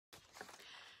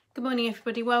Good morning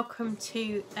everybody, welcome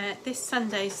to this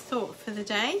Sunday's thought for the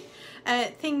day.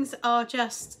 Things are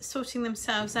just sorting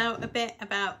themselves out a bit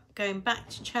about going back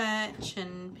to church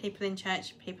and people in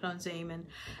church, people on Zoom and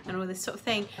all this sort of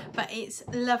thing, but it's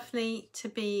lovely to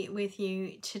be with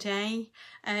you today.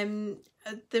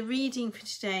 The reading for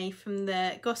today from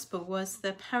the Gospel was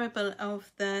the parable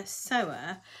of the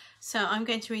sower. So I'm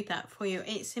going to read that for you.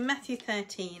 It's in Matthew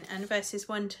 13 and verses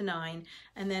 1 to 9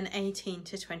 and then 18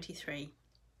 to 23.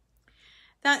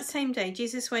 That same day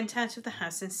Jesus went out of the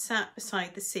house and sat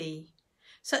beside the sea.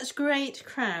 Such great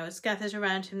crowds gathered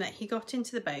around him that he got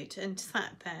into the boat and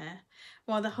sat there,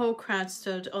 while the whole crowd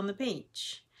stood on the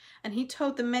beach. And he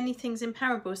told them many things in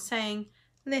parables, saying,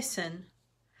 "Listen,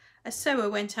 a sower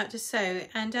went out to sow,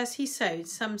 and as he sowed,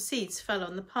 some seeds fell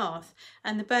on the path,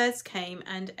 and the birds came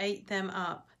and ate them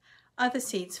up. Other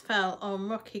seeds fell on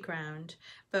rocky ground,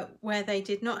 but where they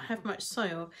did not have much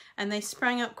soil, and they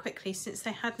sprang up quickly, since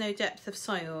they had no depth of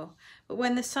soil. But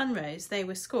when the sun rose, they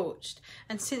were scorched,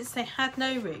 and since they had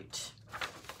no root,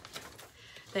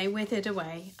 they withered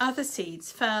away. Other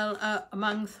seeds fell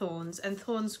among thorns, and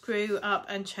thorns grew up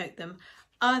and choked them.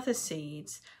 Other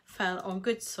seeds fell on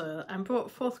good soil and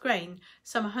brought forth grain,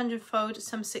 some 100-fold,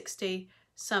 some 60,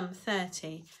 some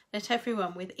 30. Let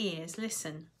everyone with ears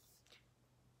listen."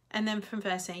 And then from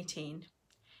verse 18.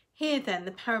 "Hear then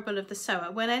the parable of the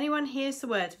sower. When anyone hears the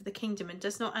word of the kingdom and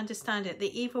does not understand it,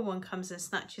 the evil one comes and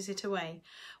snatches it away.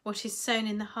 What is sown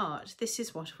in the heart, this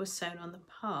is what was sown on the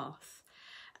path.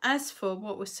 As for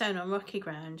what was sown on rocky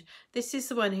ground, this is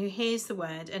the one who hears the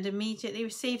word and immediately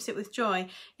receives it with joy.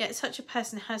 Yet such a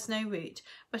person has no root,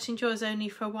 but endures only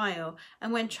for a while.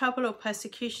 And when trouble or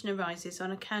persecution arises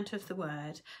on account of the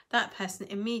word, that person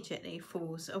immediately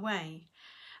falls away.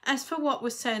 As for what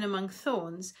was sown among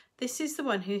thorns, this is the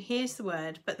one who hears the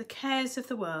word, but the cares of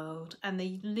the world and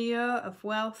the lure of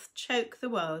wealth choke the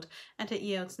word, and it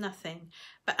yields nothing.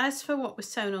 But as for what was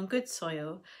sown on good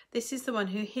soil, this is the one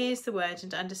who hears the word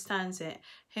and understands it,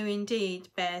 who indeed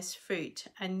bears fruit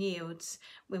and yields,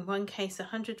 in one case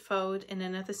 100-fold, in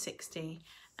another 60,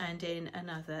 and in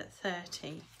another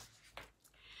 30.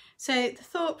 So the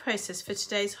thought process for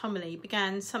today's homily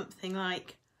began something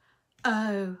like,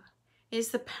 "Oh,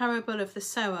 is the parable of the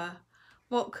sower.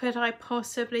 What could I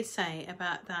possibly say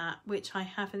about that which I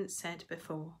haven't said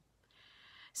before?"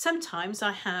 Sometimes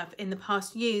I have in the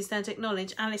past used and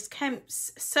acknowledged Alice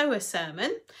Kemp's sower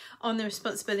sermon on the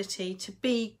responsibility to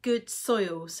be good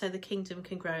soil so the kingdom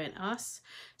can grow in us.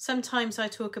 Sometimes I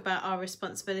talk about our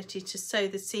responsibility to sow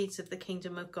the seeds of the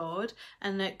kingdom of God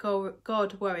and let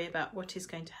God worry about what is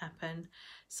going to happen.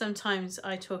 Sometimes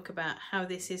I talk about how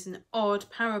this is an odd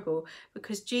parable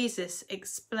because Jesus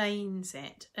explains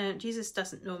it. Jesus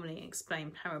doesn't normally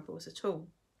explain parables at all.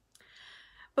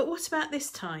 But what about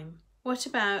this time? What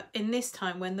about in this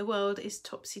time when the world is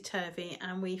topsy-turvy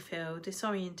and we feel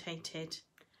disorientated?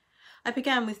 I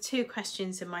began with two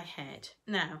questions in my head.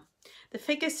 Now, the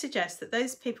figures suggest that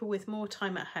those people with more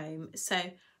time at home,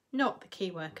 so not the key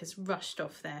workers rushed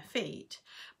off their feet,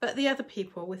 but the other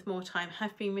people with more time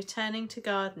have been returning to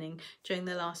gardening during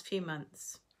the last few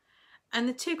months. And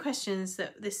the two questions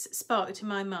that this sparked in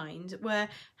my mind were,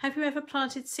 have you ever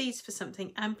planted seeds for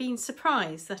something and been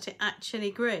surprised that it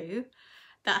actually grew?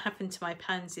 That happened to my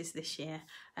pansies this year.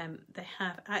 They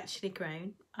have actually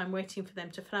grown. I'm waiting for them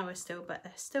to flower still, but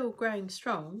they're still growing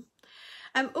strong.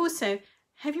 Also,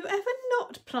 have you ever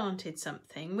not planted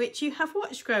something which you have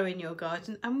watched grow in your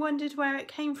garden and wondered where it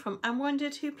came from and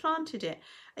wondered who planted it?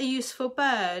 A useful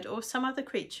bird or some other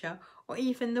creature, or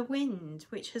even the wind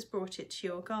which has brought it to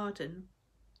your garden?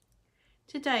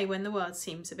 Today, when the world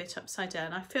seems a bit upside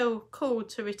down, I feel called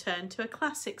to return to a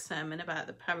classic sermon about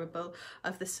the parable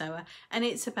of the sower, and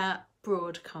it's about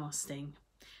broadcasting.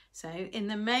 So in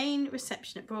the main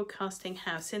reception at Broadcasting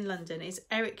House in London is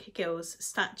Eric Gill's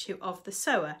statue of the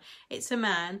sower. It's a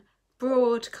man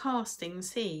broadcasting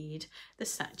seed. The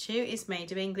statue is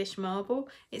made of English marble.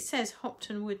 It says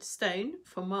Hopton wood stone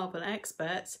for marble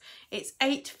experts. It's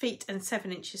 8 feet and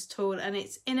 7 inches tall, and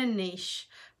it's in a niche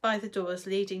by the doors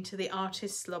leading to the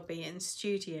artist's lobby and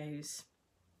studios.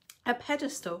 A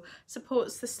pedestal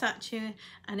supports the statue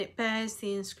and it bears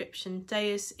the inscription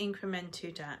Deus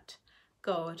incrementudat.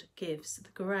 God gives the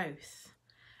growth,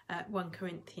 1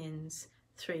 Corinthians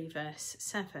 3 verse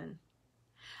 7.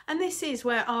 And this is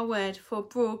where our word for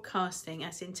broadcasting,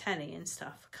 as in telly and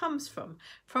stuff, comes from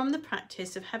the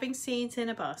practice of having seeds in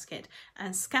a basket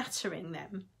and scattering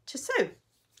them to sow.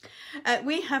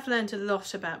 We have learned a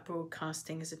lot about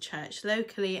broadcasting as a church,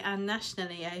 locally and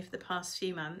nationally, over the past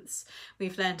few months.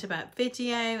 We've learned about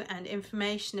video and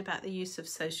information about the use of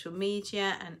social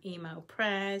media and email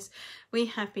prayers. We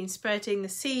have been spreading the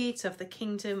seeds of the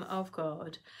kingdom of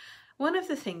God. One of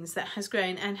the things that has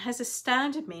grown and has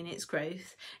astounded me in its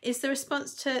growth is the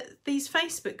response to these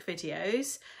Facebook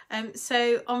videos.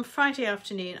 So on Friday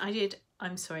afternoon,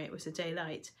 I'm sorry, it was a day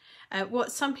late,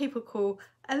 what some people call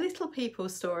a little people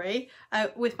story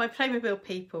with my Playmobil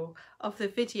people of the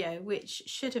video, which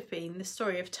should have been the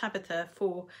story of Tabitha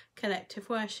for collective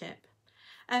worship.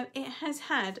 It has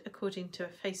had, according to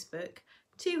Facebook,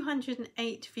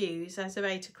 208 views as of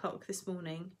 8 o'clock this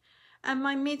morning. And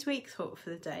my midweek thought for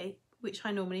the day, which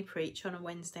I normally preach on a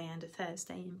Wednesday and a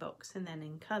Thursday in Box and then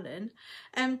in Cullen,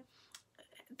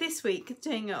 this week,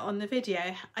 doing it on the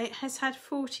video, it has had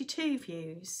 42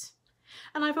 views.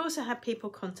 And I've also had people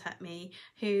contact me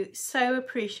who so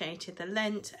appreciated the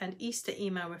Lent and Easter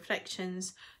email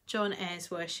reflections, John Ayres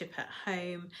worship at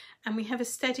home, and we have a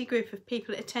steady group of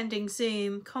people attending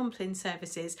Zoom Compline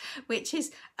services, which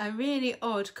is a really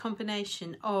odd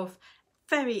combination of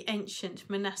very ancient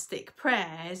monastic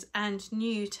prayers and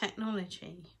new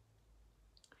technology.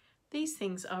 These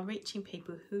things are reaching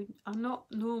people who are not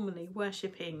normally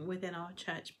worshipping within our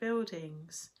church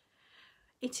buildings.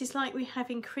 It is like we have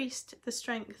increased the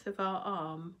strength of our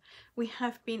arm. We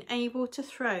have been able to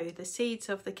throw the seeds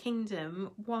of the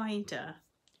kingdom wider.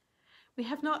 We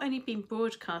have not only been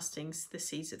broadcasting the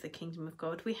seeds of the kingdom of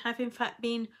God, we have in fact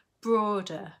been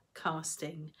broader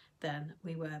casting than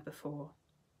we were before.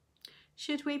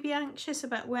 Should we be anxious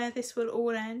about where this will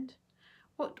all end?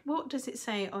 What does it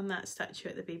say on that statue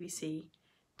at the BBC?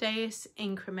 Deus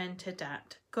incrementa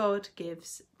dat. God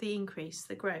gives the increase,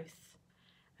 the growth.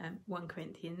 1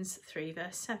 Corinthians 3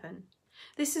 verse 7.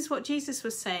 This is what Jesus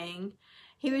was saying.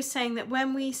 He was saying that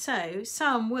when we sow,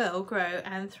 some will grow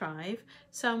and thrive,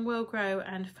 some will grow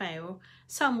and fail,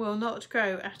 some will not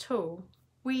grow at all.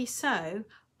 We sow.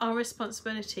 Our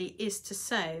responsibility is to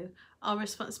sow. Our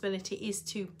responsibility is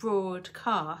to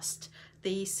broadcast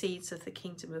the seeds of the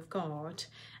kingdom of God,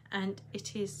 and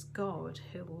it is God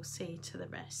who will see to the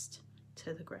rest,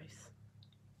 to the growth.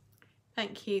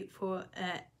 Thank you for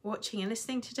watching and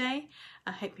listening today.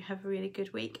 I hope you have a really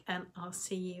good week, and I'll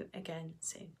see you again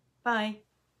soon. Bye.